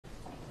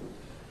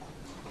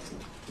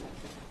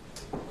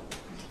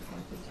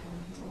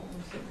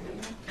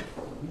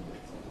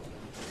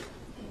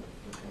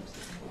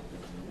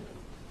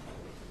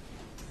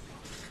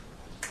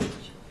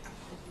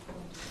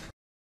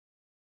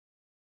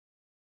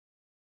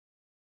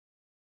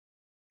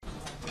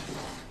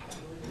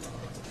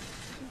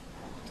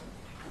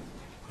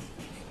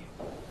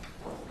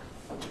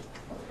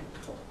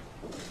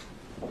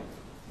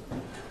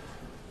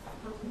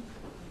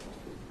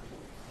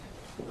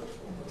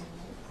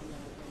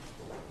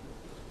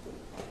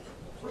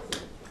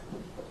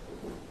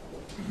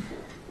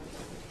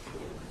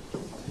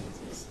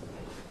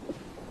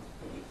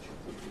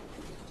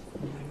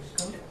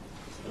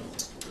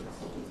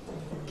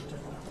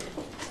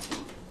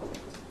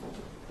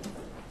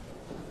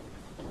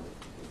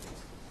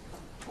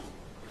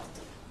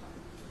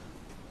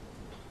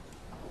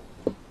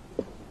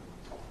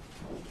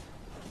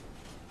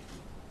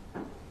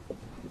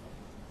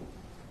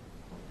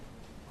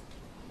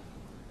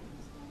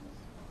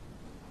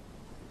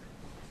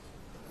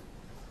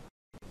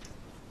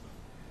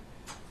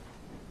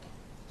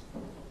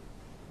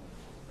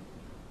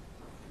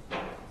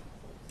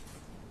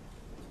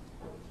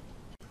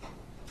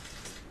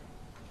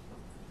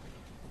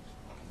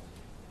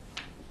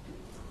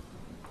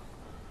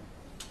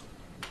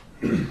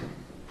This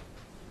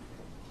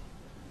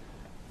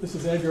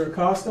is Edgar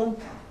Acosta.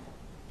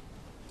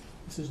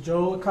 This is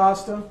Joel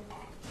Acosta,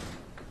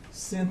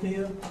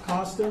 Cynthia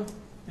Acosta,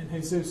 and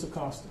Jesus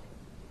Acosta.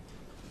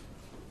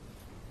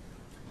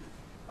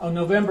 On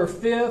November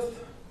 5th,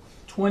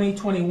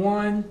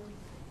 2021,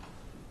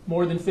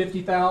 more than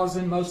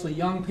 50,000, mostly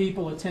young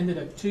people, attended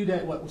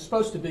what was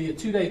supposed to be a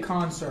two-day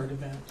concert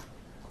event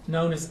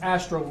known as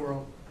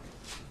Astroworld,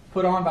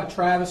 put on by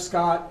Travis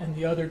Scott and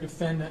the other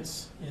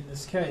defendants in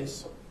this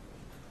case.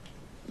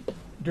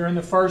 During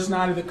the first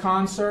night of the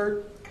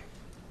concert,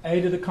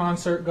 8 of the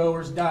concert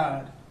goers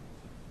died,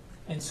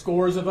 and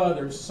scores of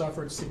others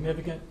suffered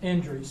significant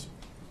injuries.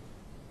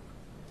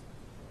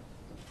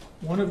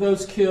 One of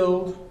those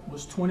killed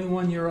was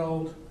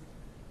 21-year-old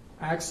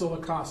Axel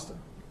Acosta.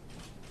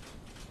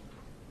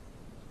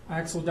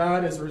 Axel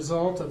died as a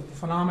result of the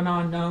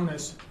phenomenon known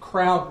as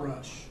crowd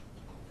rush.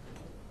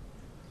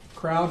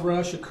 Crowd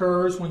rush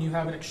occurs when you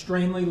have an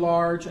extremely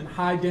large and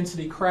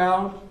high-density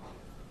crowd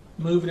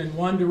moving in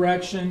one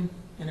direction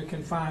in a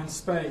confined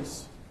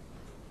space.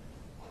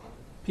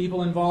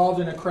 People involved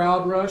in a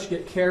crowd rush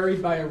get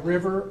carried by a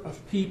river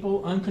of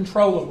people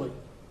uncontrollably.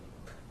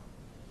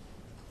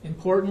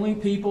 Importantly,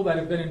 people that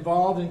have been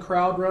involved in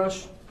crowd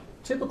rush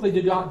typically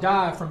do not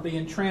die from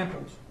being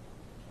trampled.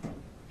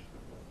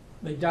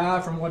 They die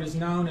from what is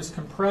known as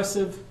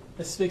compressive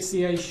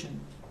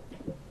asphyxiation,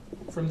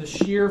 from the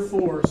sheer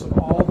force of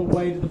all the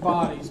weight of the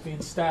bodies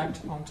being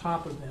stacked on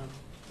top of them.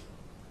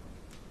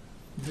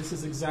 This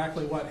is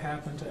exactly what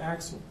happened to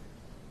Axel.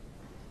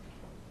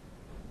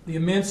 The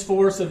immense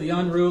force of the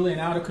unruly and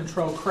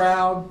out-of-control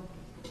crowd,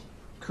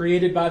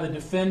 created by the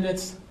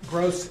defendant's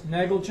gross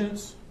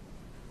negligence,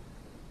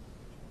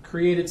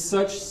 created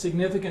such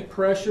significant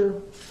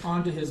pressure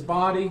onto his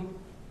body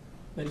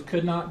that he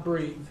could not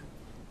breathe.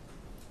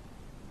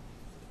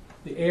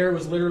 The air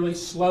was literally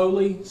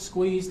slowly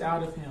squeezed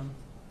out of him,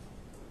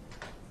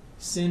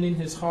 sending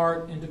his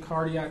heart into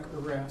cardiac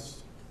arrest.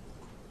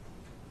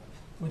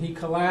 When he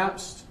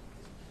collapsed,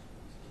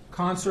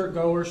 concert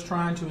goers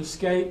trying to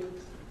escape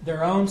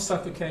their own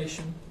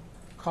suffocation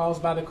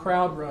caused by the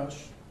crowd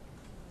rush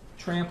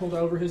trampled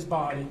over his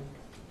body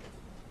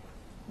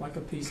like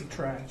a piece of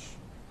trash.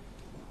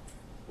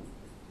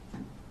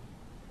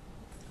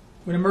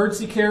 When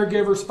emergency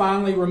caregivers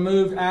finally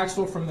removed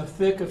Axel from the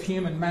thick of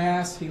human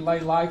mass, he lay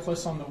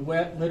lifeless on the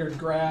wet, littered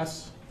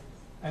grass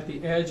at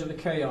the edge of the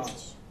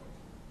chaos.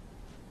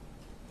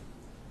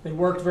 They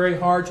worked very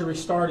hard to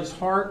restart his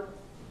heart,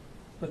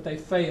 but they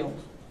failed.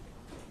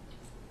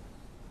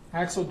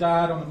 Axel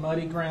died on the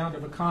muddy ground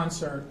of a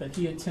concert that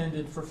he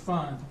attended for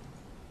fun.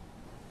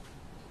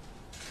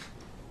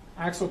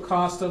 Axel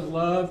Costa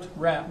loved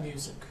rap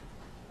music,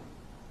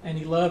 and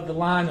he loved the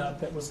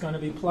lineup that was going to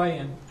be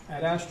playing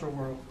at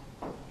Astroworld.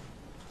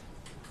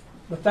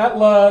 But that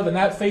love and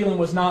that feeling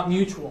was not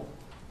mutual.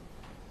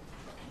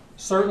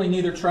 Certainly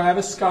neither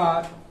Travis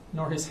Scott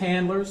nor his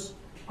handlers,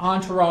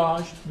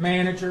 entourage,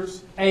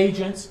 managers,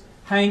 agents,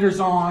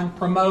 hangers-on,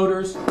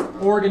 promoters,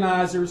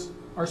 organizers,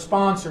 or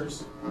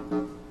sponsors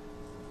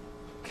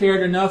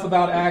cared enough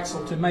about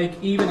Axel to make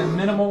even a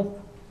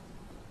minimal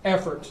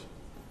effort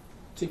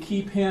to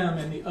keep him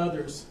and the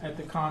others at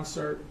the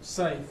concert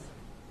safe.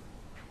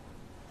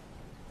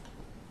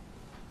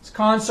 This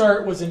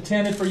concert was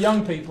intended for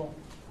young people.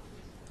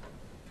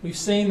 We've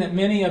seen that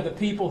many of the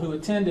people who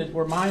attended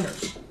were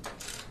minors.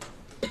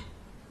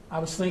 I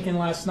was thinking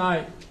last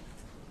night,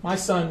 my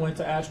son went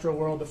to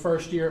Astroworld the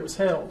first year it was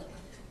held.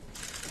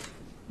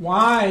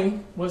 Why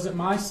wasn't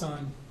my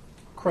son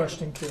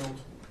crushed and killed?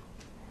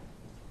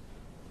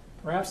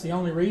 Perhaps the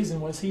only reason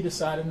was he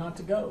decided not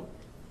to go.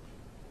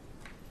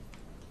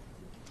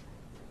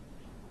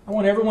 I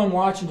want everyone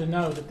watching to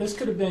know that this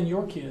could have been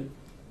your kid.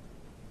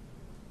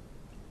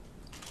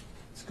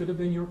 This could have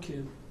been your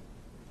kid.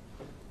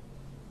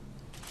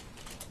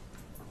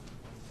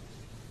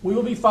 We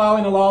will be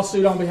filing a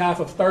lawsuit on behalf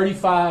of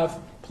 35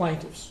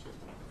 plaintiffs.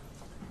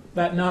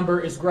 That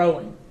number is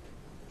growing.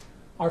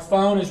 Our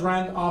phone is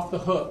rang off the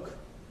hook.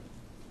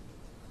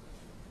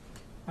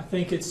 I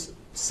think it's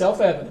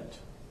self-evident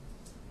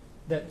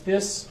that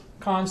this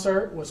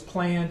concert was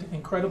planned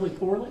incredibly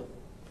poorly,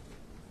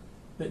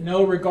 that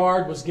no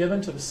regard was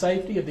given to the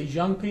safety of these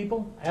young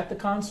people at the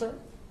concert,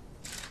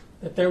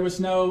 that there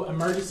was no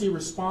emergency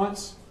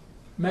response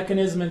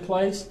mechanism in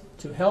place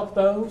to help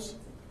those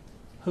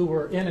who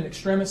were in an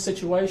extremist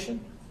situation.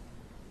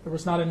 There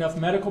was not enough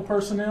medical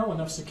personnel,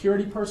 enough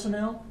security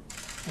personnel,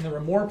 and there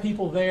were more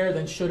people there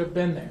than should have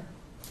been there.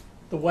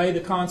 The way the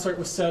concert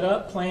was set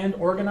up, planned,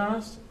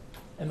 organized,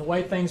 and the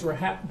way things were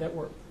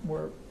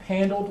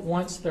handled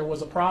once there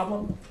was a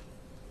problem,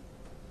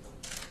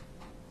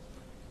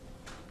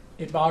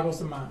 it boggles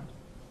the mind.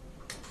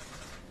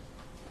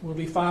 We'll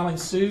be filing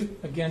suit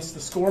against the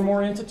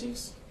Scoremore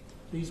entities.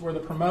 These were the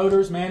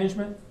promoters,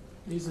 management.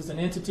 This is an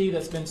entity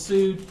that's been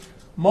sued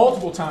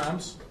multiple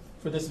times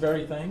for this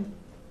very thing.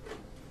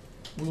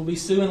 We will be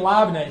suing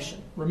Live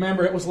Nation.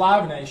 Remember, it was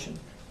Live Nation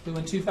who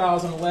in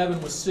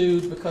 2011 was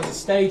sued because a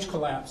stage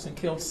collapsed and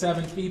killed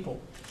 7 people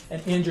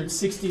and injured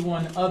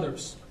 61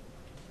 others.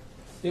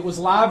 It was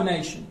Live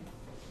Nation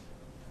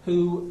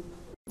who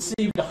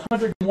received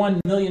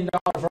 $101 million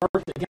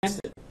verdict against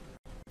it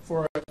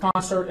for a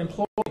concert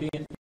employee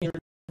being injured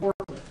in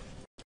Berkeley.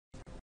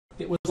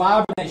 It was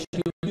Live Nation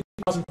who, in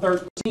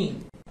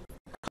 2013,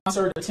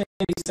 concert attendees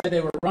said they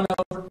were run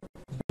over,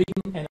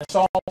 beaten, and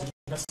assaulted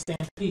in a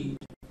stampede.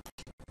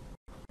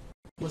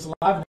 It was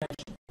Live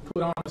Nation who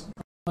put on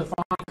a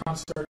fine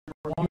concert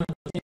where a woman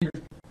was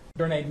injured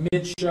during a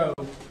mid-show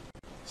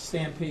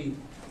stampede.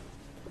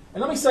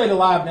 And let me say to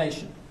Live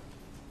Nation,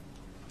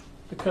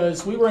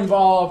 because we were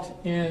involved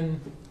in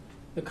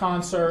the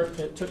concert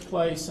that took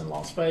place in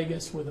Las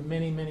Vegas where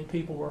many, many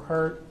people were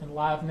hurt, and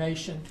Live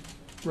Nation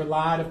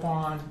relied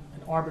upon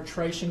an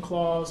arbitration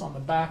clause on the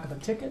back of a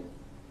ticket.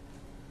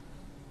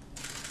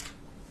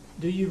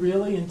 Do you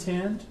really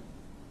intend?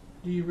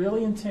 Do you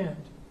really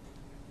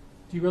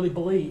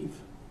believe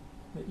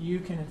that you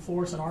can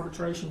enforce an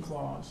arbitration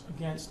clause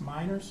against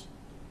minors,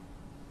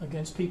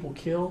 against people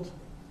killed,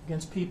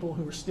 against people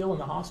who are still in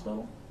the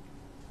hospital?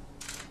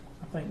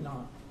 I think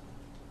not.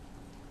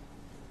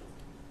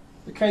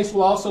 The case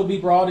will also be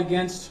brought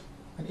against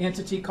an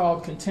entity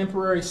called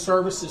Contemporary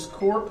Services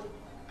Corp.,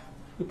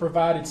 who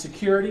provided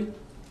security.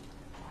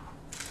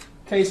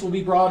 The case will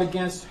be brought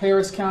against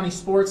Harris County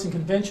Sports and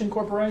Convention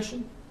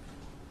Corporation,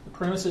 the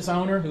premises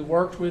owner who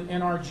worked with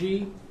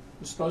NRG,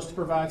 was supposed to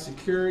provide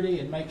security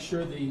and make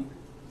sure the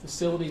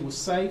facility was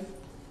safe.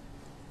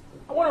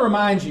 I want to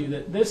remind you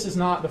that this is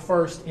not the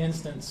first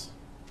instance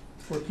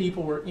where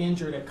people were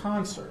injured at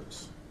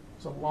concerts.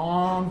 There's a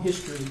long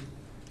history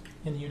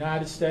in the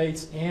United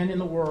States and in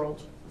the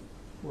world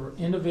where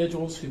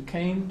individuals who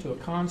came to a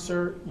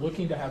concert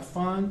looking to have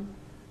fun,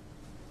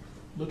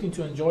 looking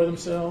to enjoy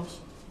themselves,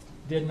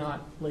 did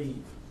not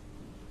leave,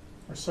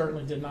 or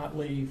certainly did not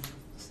leave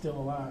still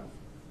alive.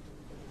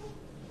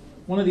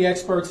 One of the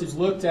experts who's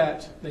looked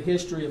at the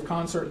history of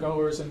concert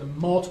goers and the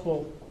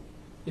multiple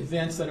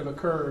events that have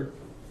occurred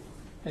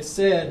has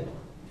said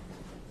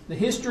the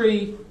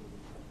history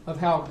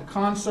of how the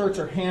concerts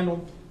are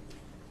handled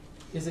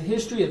is a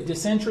history of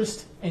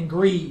disinterest and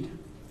greed.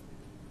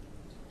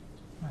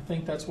 I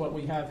think that's what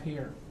we have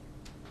here.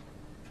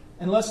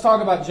 And let's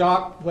talk about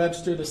Jock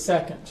Webster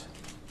II,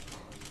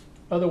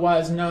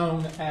 otherwise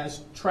known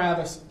as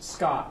Travis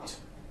Scott.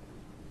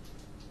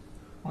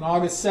 On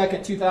August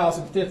 2nd,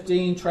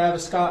 2015,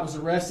 Travis Scott was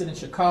arrested in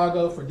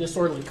Chicago for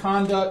disorderly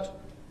conduct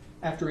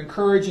after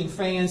encouraging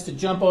fans to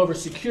jump over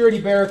security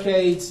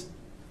barricades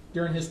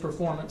during his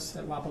performance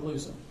at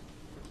Lollapalooza.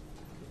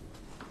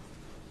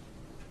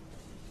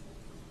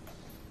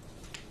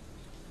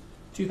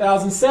 In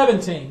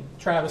 2017,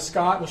 Travis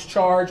Scott was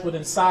charged with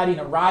inciting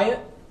a riot,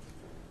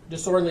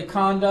 disorderly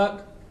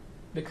conduct,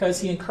 because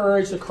he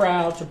encouraged the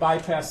crowd to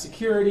bypass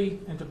security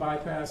and to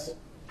bypass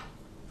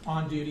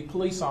on-duty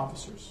police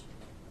officers.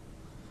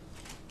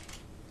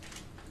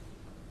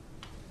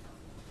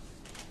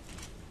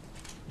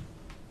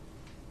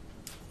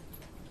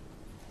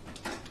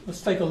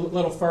 Let's take a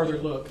little further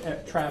look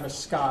at Travis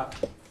Scott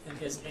and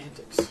his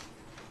antics.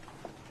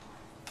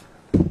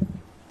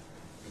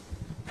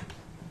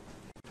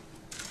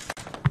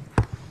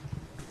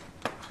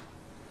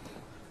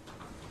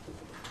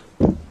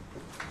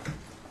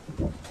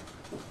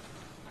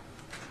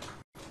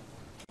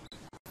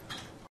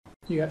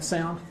 You got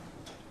sound?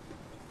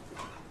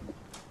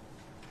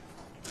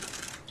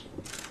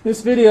 This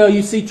video,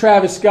 you see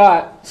Travis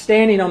Scott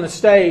standing on the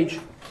stage,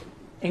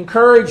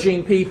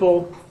 encouraging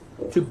people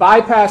to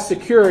bypass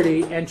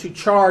security and to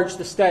charge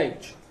the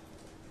stage.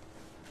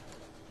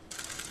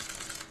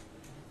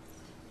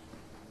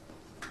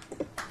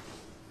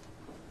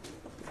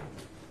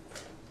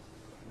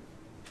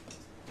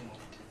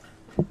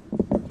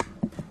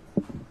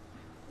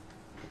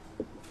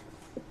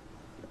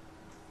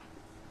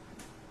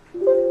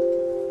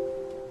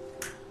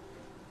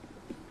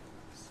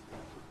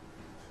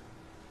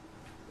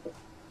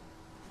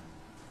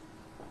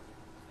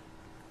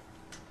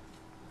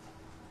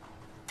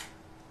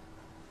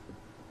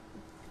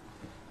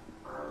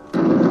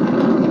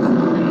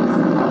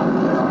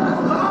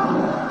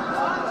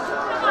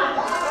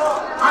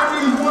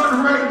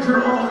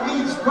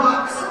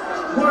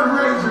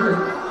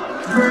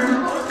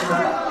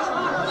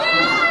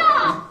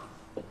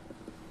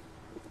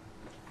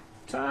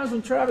 Times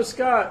when Travis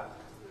Scott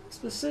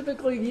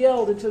specifically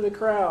yelled into the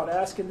crowd,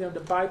 asking them to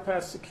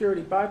bypass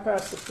security,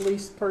 bypass the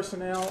police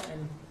personnel,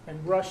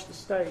 and rush the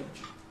stage.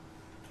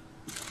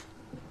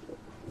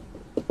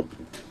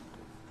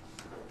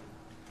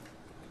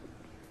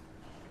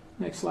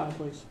 Next slide,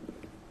 please.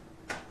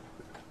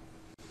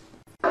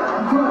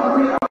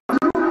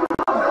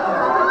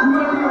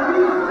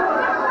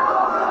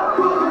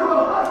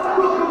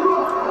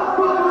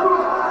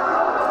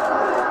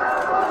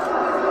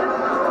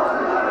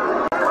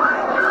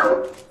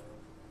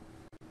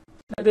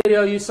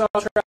 Video you saw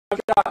Travis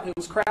Scott, who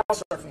was crowd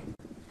surfing.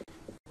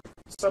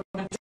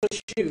 Someone took a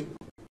shoe.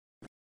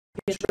 He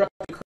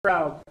instructed the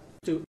crowd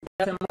to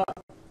F him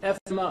up, F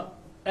him up,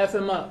 F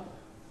him up,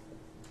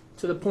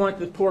 to the point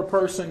that the poor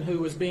person who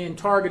was being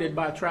targeted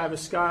by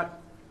Travis Scott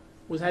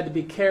had to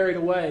be carried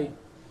away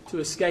to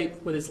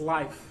escape with his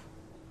life.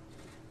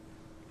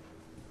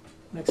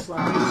 Next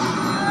slide.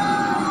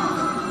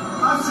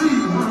 I see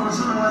you. Hold on,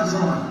 turn the lights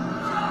on.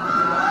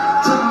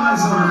 Turn the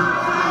lights on.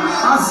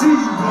 I see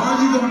you, bro. Are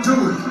you gonna do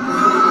it?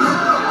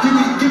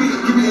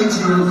 Give me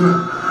 18 real quick.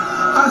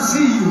 I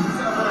see you.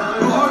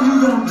 But are you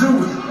gonna do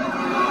it?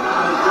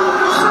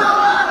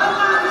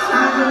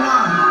 Stand in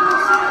line.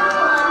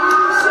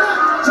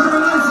 Turn the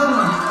lights on.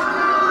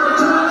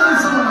 Turn the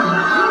lights on.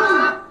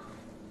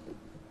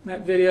 In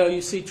that video,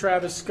 you see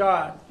Travis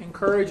Scott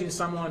encouraging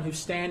someone who's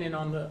standing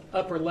on the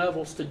upper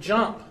levels to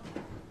jump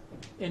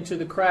into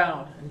the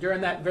crowd. And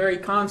during that very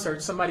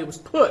concert, somebody was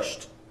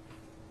pushed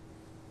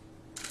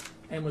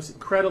and was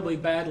incredibly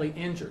badly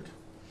injured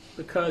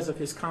because of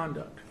his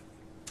conduct.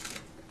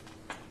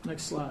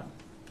 Next slide.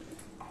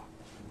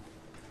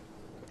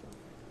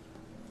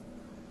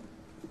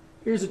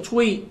 Here's a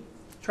tweet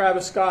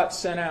Travis Scott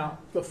sent out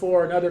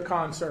before another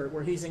concert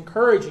where he's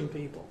encouraging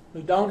people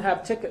who don't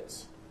have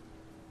tickets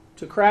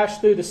to crash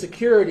through the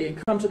security and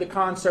come to the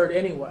concert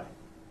anyway.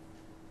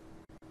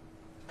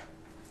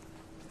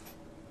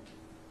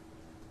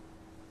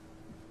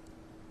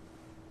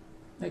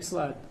 Next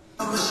slide.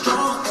 I'm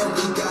strong and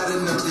we got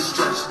enough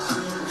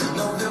distractions.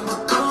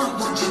 November come,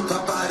 won't you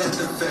pop out at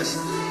the fest?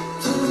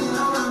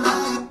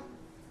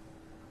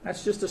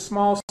 That's just a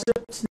small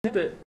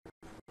snippet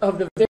of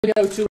the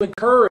video to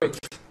encourage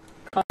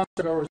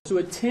concertgoers to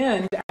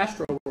attend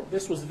Astroworld.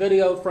 This was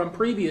video from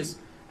previous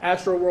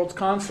Astroworld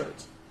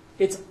concerts.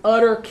 It's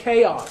utter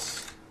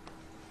chaos.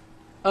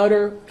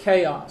 Utter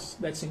chaos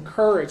that's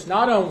encouraged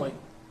not only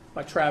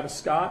by Travis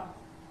Scott,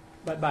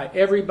 but by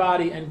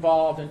everybody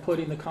involved in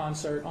putting the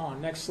concert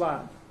on. Next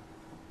slide.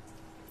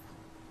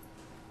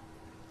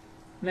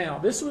 Now,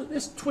 this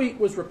tweet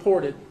was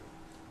reported,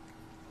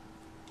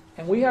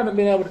 and we haven't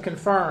been able to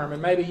confirm,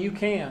 and maybe you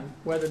can,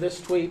 whether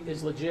this tweet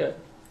is legit.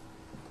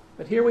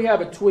 But here we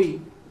have a tweet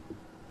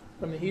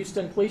from the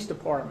Houston Police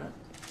Department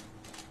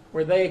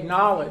where they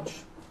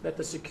acknowledge that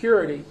the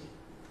security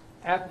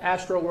at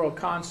Astroworld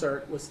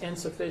concert was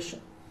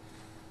insufficient.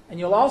 And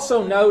you'll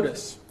also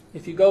notice,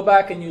 if you go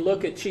back and you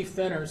look at Chief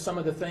Fenner, some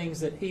of the things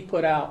that he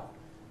put out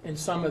in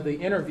some of the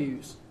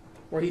interviews,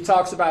 where he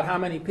talks about how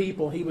many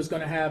people he was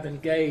going to have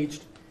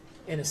engaged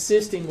in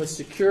assisting with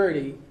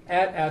security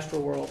at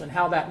Astroworld and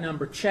how that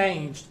number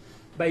changed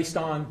based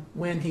on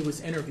when he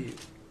was interviewed.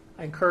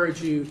 I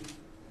encourage you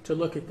to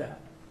look at that.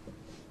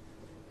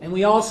 And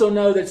we also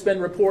know that it's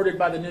been reported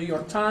by the New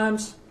York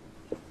Times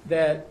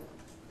that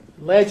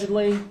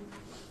allegedly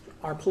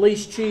our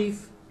police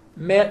chief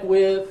met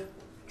with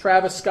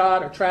Travis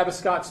Scott or Travis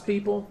Scott's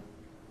people,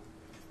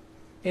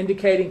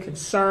 indicating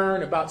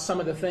concern about some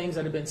of the things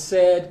that have been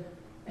said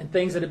and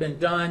things that have been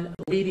done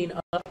leading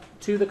up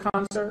to the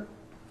concert.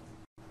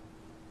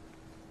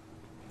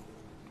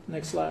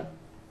 Next slide.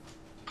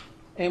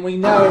 And we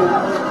know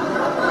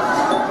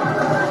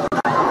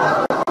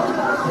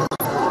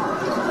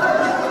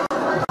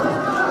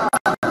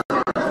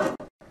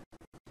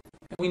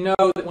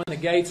that when the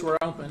gates were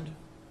opened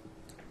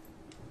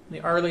in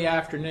the early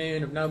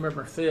afternoon of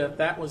November 5th,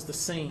 that was the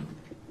scene.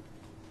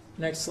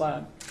 Next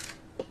slide.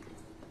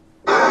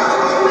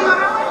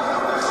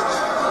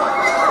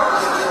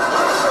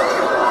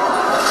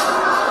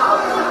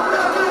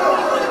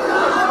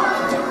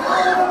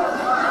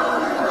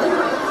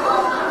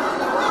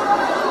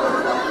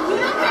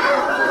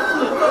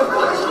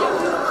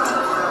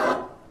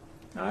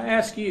 I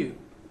ask you,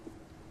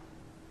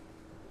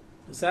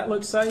 does that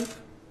look safe?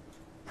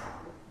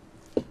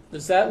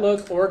 Does that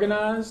look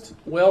organized,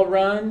 well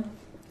run?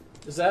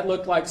 Does that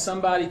look like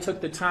somebody took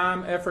the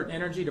time, effort, and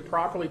energy to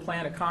properly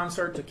plan a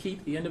concert to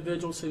keep the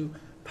individuals who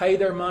pay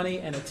their money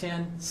and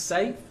attend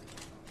safe?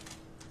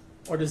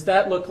 Or does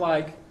that look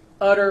like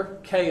utter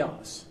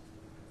chaos?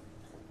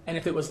 And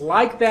if it was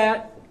like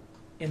that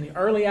in the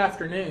early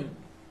afternoon,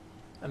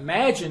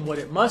 imagine what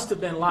it must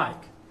have been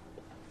like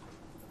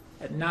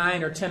at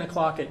 9 or 10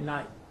 o'clock at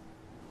night.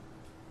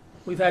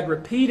 We've had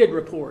repeated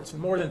reports from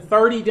more than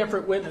 30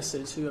 different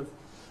witnesses who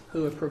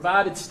have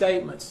provided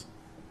statements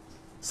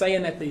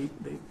saying that the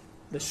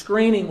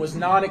screening was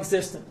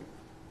non-existent,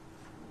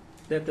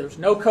 that there's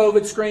no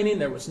COVID screening,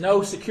 there was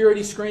no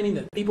security screening,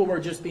 that people were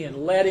just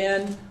being let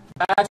in,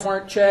 bags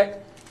weren't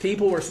checked,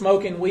 people were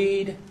smoking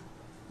weed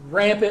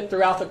rampant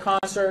throughout the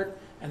concert,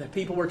 and that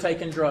people were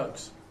taking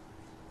drugs.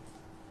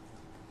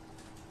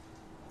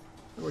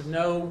 There was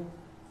no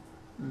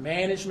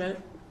management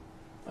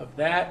of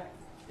that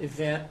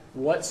event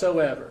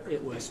whatsoever.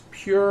 It was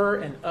pure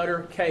and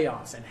utter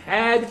chaos. And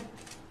had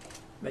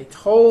they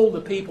told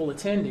the people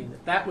attending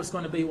that that was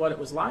going to be what it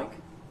was like,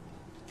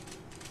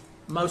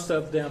 most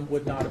of them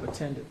would not have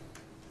attended.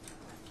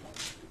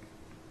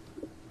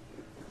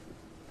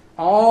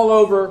 All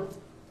over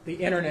the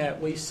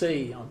internet we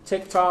see, on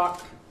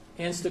TikTok,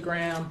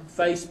 Instagram,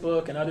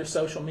 Facebook, and other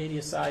social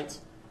media sites,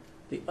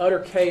 the utter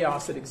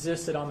chaos that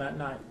existed on that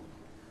night.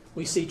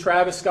 We see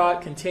Travis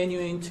Scott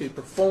continuing to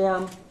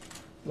perform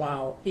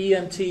while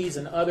EMTs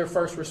and other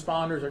first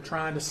responders are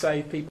trying to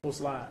save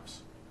people's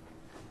lives.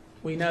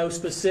 We know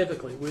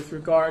specifically with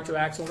regard to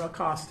Axel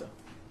Acosta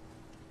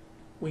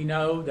We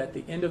know that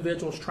the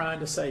individuals trying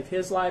to save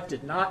his life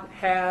did not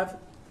have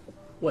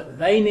what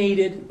they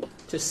needed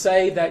to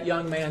save that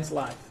young man's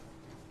life.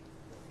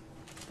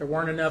 There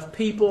weren't enough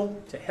people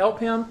to help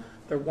him.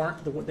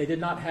 They did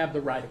not have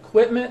the right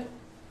equipment.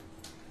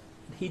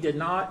 He did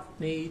not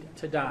need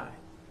to die.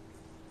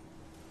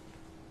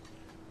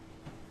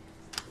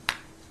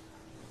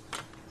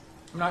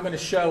 I'm not going to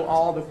show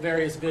all the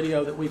various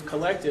video that we've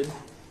collected.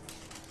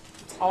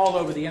 It's all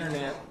over the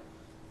internet,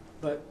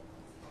 but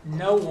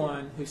no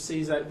one who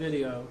sees that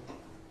video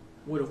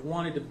would have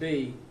wanted to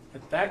be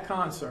at that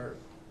concert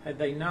had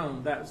they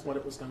known that was what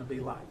it was going to be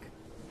like.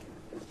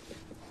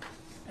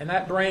 And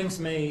that brings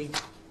me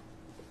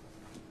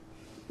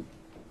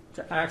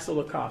to Axel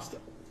Acosta.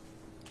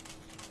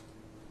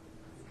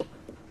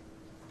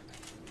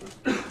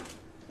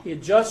 He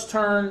had just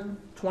turned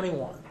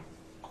 21.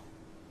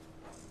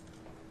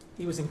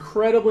 He was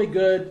incredibly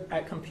good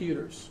at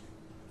computers.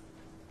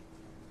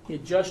 He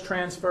had just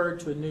transferred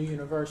to a new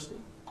university.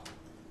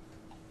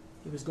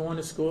 He was going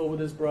to school with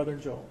his brother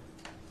Joel.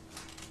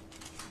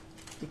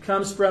 He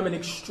comes from an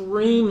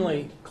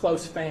extremely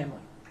close family.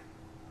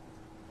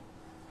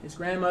 His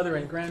grandmother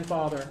and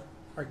grandfather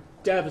are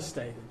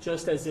devastated,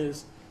 just as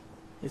is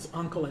his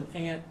uncle and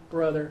aunt,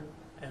 brother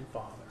and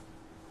father.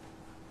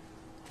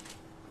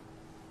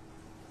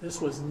 This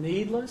was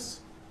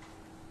needless.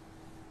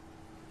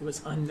 It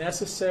was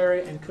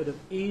unnecessary and could have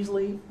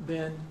easily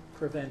been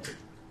prevented.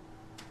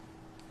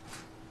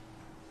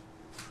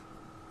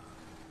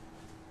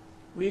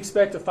 We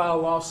expect to file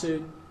a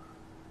lawsuit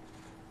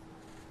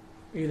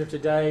either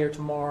today or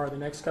tomorrow or the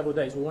next couple of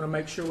days. We want to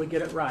make sure we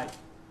get it right.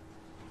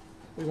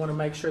 We want to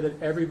make sure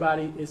that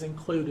everybody is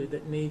included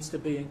that needs to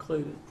be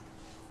included.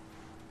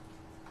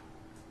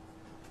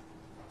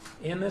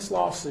 In this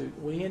lawsuit,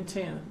 we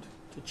intend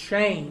to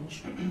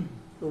change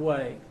the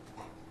way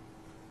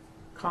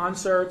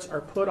concerts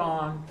are put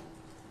on,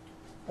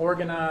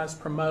 organized,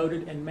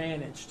 promoted, and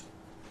managed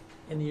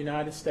in the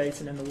United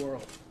States and in the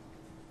world.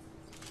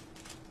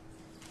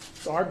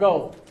 It's our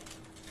goal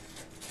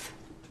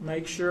to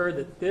make sure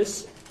that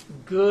this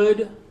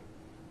good,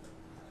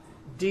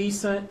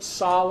 decent,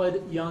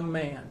 solid young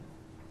man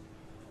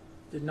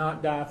did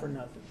not die for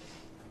nothing.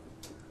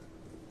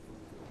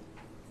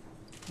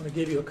 I'm going to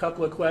give you a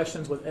couple of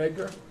questions with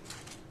Edgar.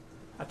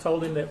 I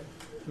told him that,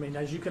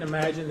 as you can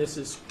imagine, this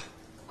is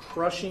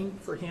crushing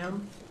for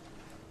him.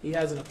 He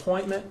has an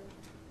appointment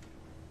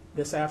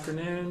this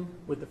afternoon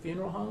with the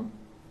funeral home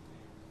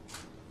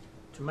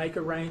to make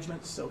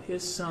arrangements so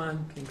his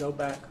son can go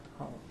back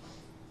home.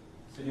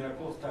 Señora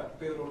Costa,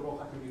 Pedro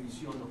Rojas,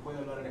 Televisión, ¿nos puede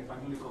hablar en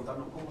español y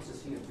contarnos cómo se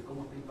siente,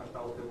 cómo está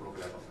impactado usted por lo que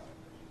le ha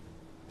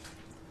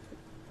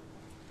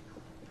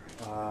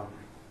pasado?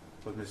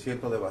 Pues me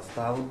siento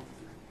devastado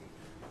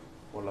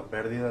por la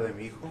pérdida de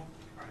mi hijo,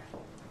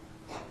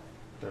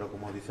 pero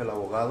como dice el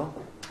abogado,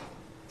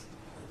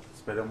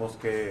 esperemos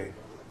que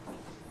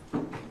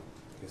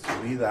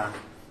su vida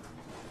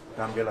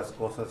cambie las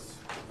cosas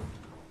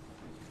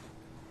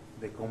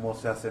de cómo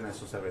se hacen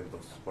esos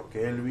eventos,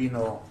 porque él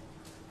vino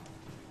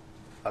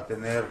a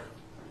tener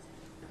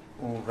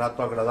un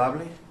rato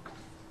agradable,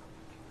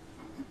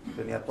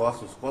 tenía todas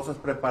sus cosas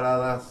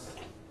preparadas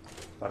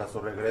para su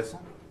regreso,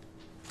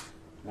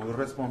 muy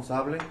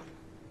responsable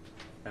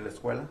en la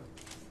escuela,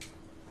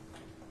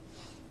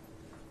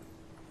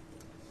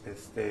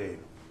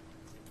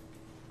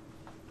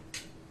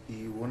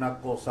 y una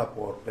cosa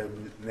por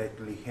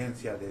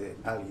negligencia de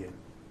alguien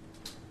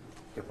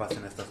que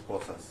pasen estas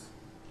cosas,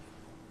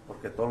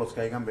 porque todos los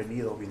que hayan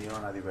venido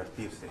vinieron a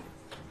divertirse.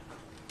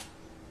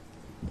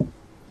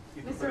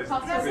 Mr.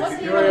 Acosta,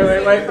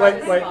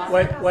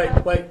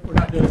 Wait. We're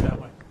not doing it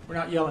that way. We're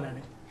not yelling at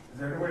him.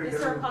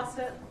 Mr.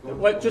 Acosta,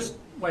 Just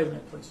wait a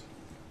minute, please.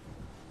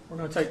 We're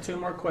going to take two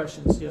more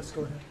questions. Yes,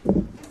 go ahead.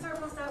 Mr.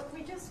 Acosta,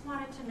 we just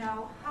wanted to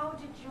know, how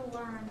did you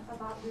learn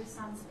about your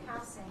son's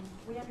passing?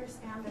 We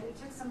understand that it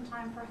took some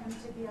time for him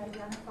to be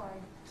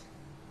identified.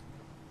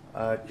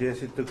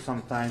 Yes, it took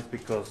some time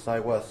because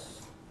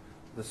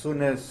as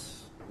soon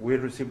as we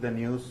received the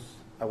news,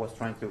 I was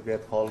trying to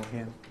get hold of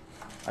him.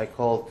 I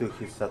called to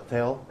his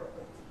hotel.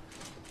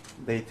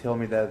 They tell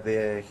me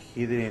that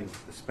he didn't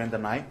spend the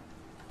night.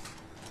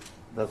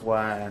 That's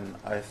why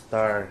I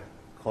started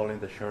calling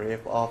the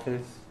sheriff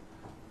office,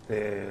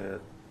 the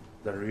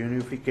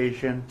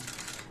reunification,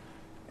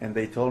 and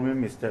they told me,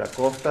 Mr.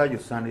 Acosta, your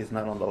son is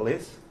not on the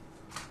list,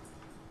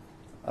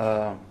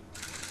 so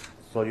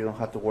you don't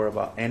have to worry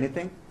about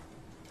anything.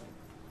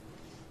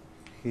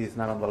 He's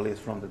not on the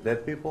list from the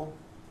dead people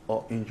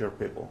or injured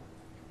people.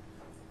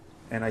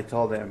 And I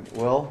told them,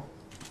 well,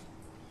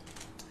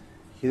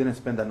 he didn't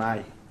spend the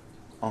night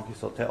on his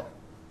hotel,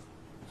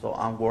 so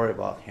I'm worried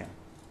about him.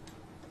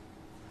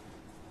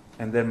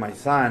 And then my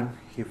son,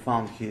 he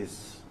found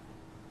his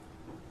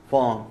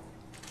phone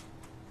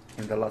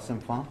in the lost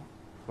and found,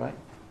 right?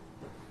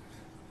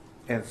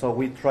 And so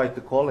we tried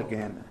to call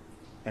again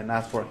and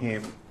ask for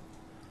him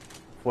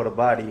for the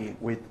body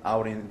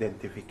without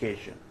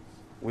identification.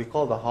 We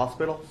called the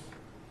hospitals,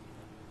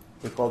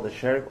 we called the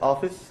sheriff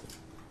office,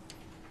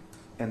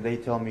 and they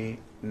tell me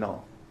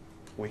no.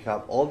 we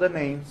have all the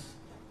names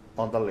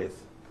on the list,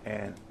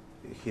 and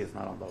he's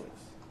not on the list.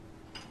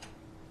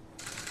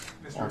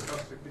 Mr.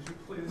 Acosta, could you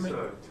please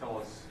tell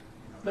us?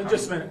 No,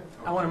 just a minute.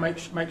 I want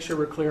to make sure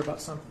we're clear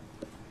about something.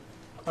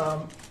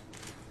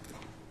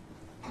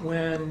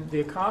 When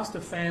the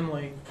Acosta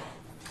family,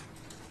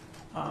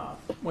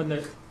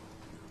 when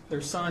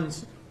his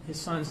son's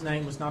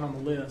name was not on the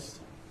list,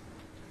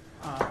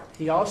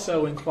 he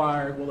also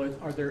inquired, well,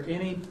 are there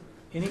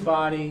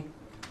anybody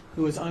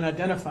who is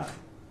unidentified?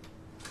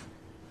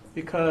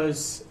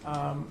 Because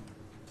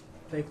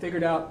they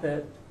figured out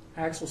that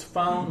Axel's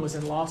phone was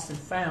in lost and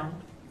found.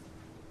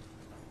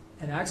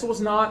 And Axel was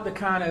not the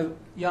kind of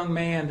young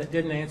man that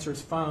didn't answer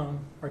his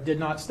phone or did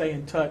not stay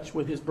in touch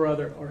with his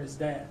brother or his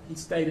dad. He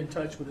stayed in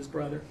touch with his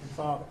brother and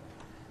father.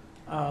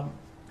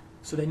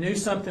 So they knew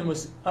something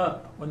was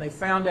up when they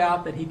found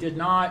out that he did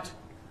not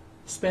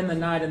spend the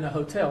night in the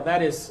hotel.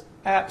 That is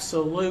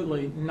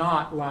absolutely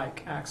not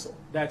like Axel.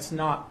 That's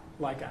not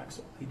like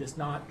Axel. He does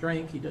not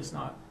drink. He does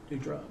not do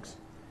drugs.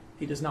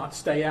 He does not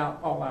stay out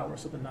all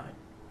hours of the night.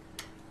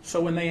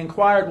 So when they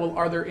inquired, well,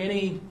 are there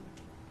any...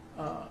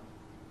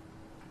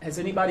 has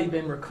anybody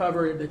been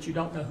recovered that you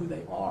don't know who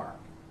they are?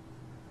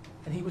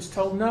 And he was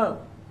told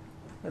no,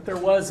 that there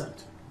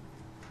wasn't.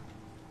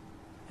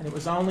 And it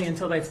was only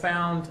until they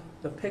found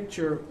the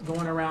picture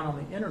going around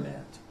on the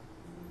internet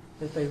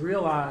that they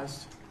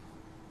realized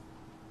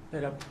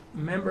that a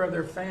member of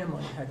their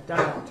family had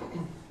died.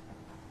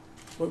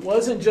 So it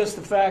wasn't just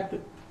the fact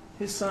that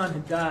his son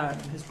had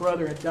died and his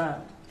brother had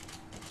died.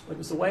 It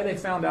was the way they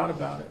found out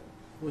about it.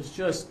 It was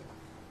just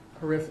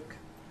horrific.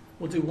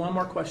 We'll do one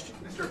more question.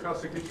 Mr.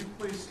 Acosta, could you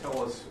please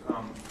tell us,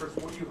 first,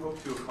 what you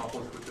hope to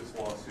accomplish with this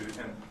lawsuit,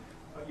 and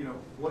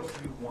what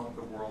do you want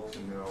the world to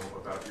know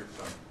about your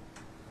son?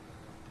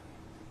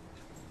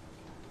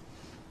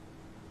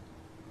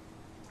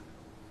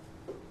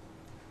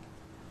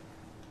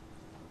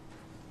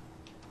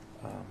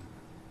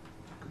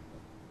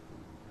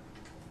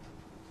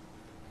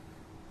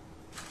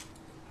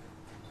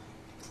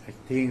 I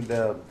think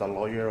the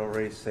lawyer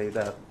already said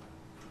that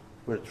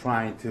we're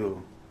trying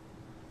to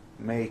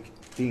make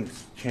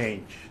things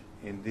change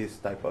in this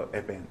type of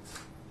events.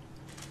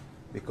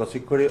 Because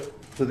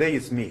today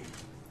is me.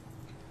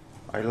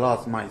 I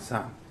lost my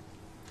son.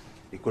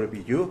 It could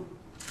be you.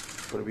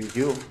 It could be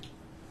you.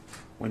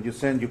 When you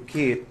send your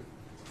kid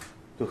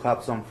to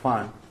have some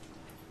fun,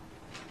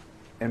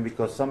 and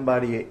because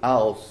somebody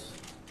else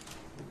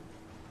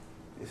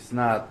is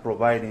not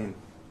providing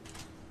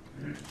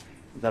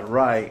the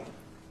right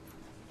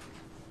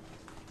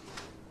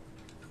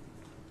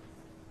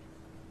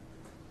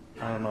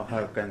I don't know how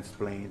I can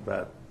explain it,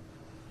 but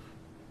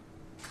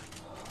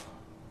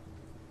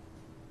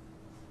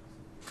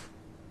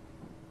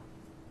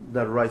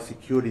the right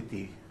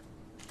security,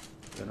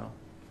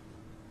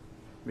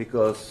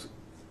 because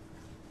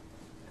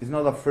it's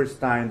not the first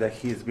time that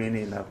he's been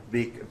in a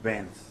big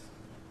events,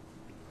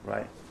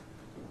 right?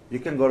 You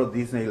can go to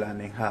Disneyland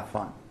and have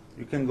fun.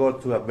 You can go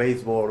to a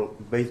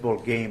baseball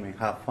game and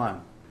have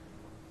fun,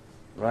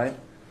 right?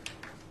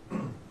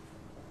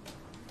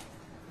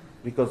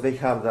 Because they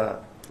have the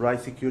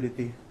right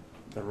security,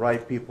 the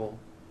right people,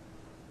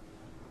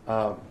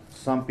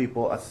 some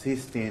people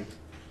assisting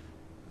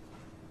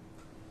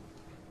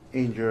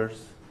injured.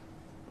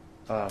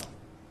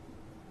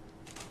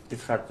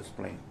 It's hard to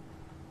explain.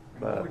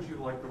 And what would you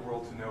like the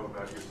world to know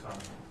about your son?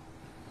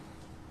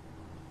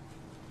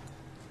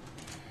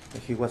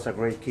 He was a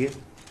great kid,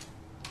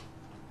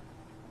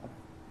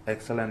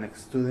 excellent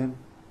student.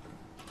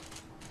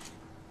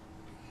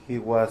 He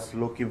was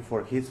looking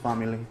for his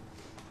family.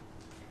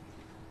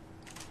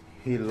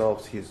 He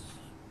loves his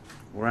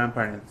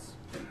grandparents.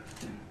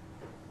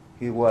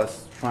 He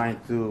was trying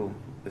to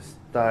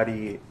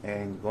study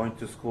and going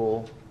to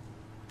school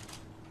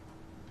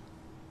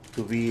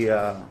to be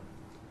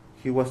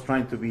he was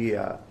trying to be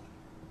an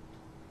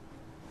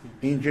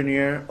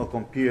engineer or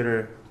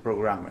computer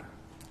programmer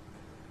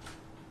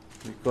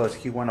because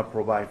he want to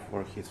provide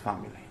for his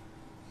family.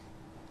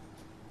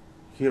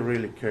 He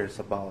really cares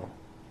about.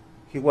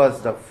 He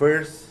was the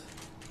first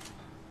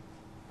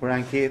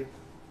grandkid.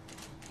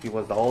 He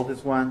was the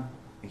oldest one,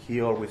 and he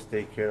always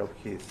take care of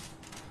his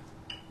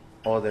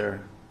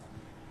other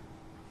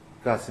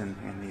cousin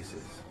and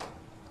nieces.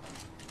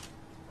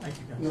 Thank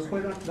you, guys. ¿Nos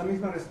puede dar la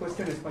misma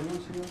respuesta en español,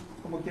 señor?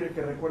 ¿Cómo quiere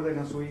que recuerden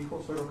a su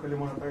hijo? Soy Rogelio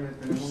Morataglia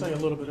del Just say a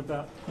Telemundo. little bit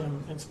about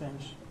him in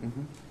Spanish.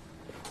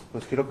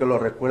 Pues quiero que lo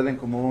recuerden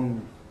como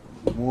un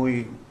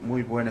muy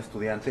buen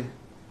estudiante.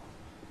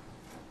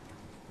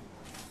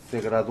 Se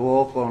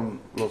graduó con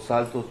los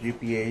altos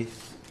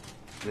GPAs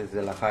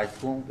desde la high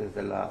school,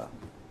 desde la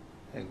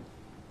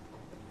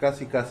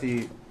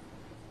casi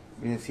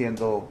viene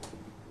siendo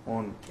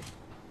un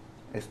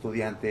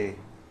estudiante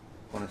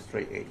con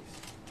straight A's.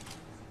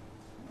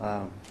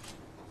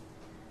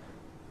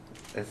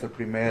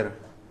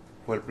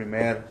 Fue el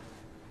primer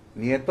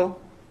nieto.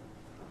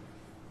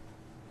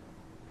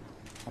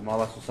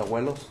 Amaba a sus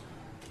abuelos.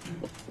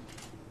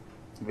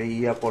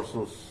 Veía por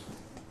sus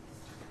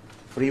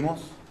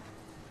primos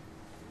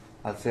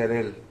al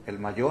ser el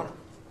mayor.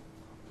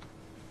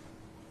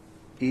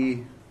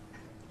 y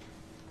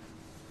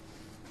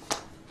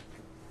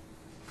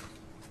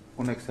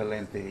un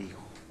excelente hijo.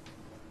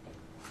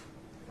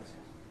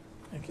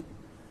 Thank you.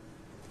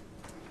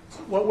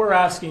 What we're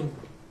asking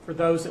for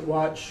those that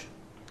watch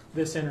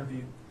this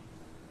interview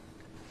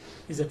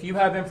is if you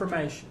have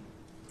information,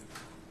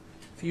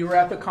 if you were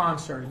at the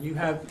concert and you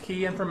have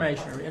key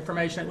information, or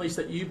information at least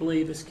that you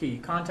believe is key,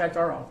 contact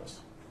our office.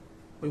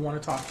 We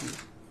want to talk to you.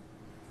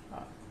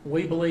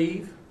 We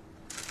believe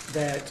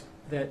that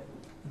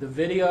the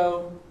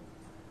video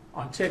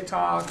on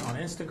TikTok, on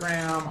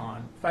Instagram,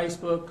 on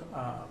Facebook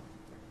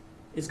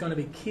is going to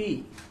be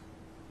key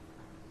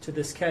to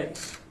this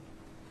case.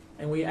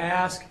 And we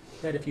ask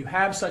that if you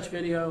have such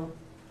video,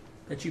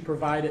 that you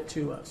provide it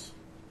to us.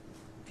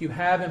 If you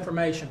have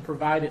information,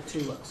 provide it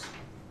to us.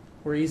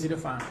 We're easy to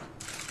find.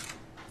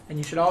 And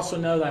you should also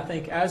know that I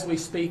think as we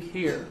speak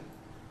here,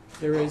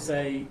 there is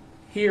a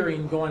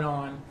hearing going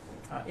on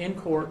in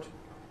court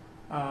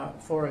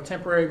for a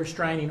temporary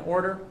restraining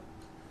order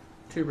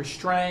to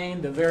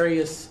restrain the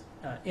various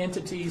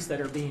entities that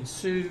are being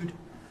sued,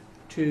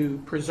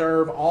 to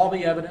preserve all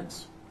the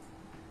evidence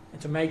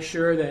and to make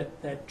sure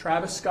that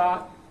Travis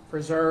Scott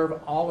preserve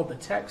all of the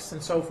texts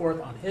and so forth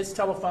on his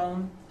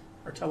telephone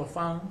or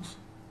telephones.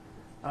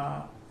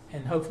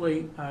 And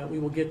hopefully we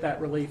will get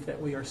that relief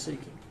that we are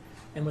seeking.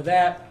 And with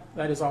that,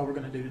 that is all we're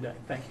going to do today.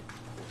 Thank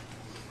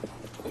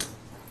you.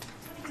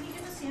 Can you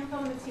give us the info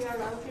on the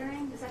TRO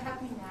hearing? Is that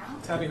happening now?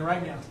 It's happening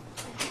right now.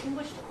 In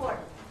which court?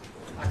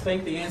 I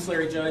think the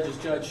ancillary judge is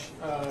Judge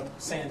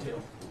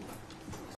Sandhill.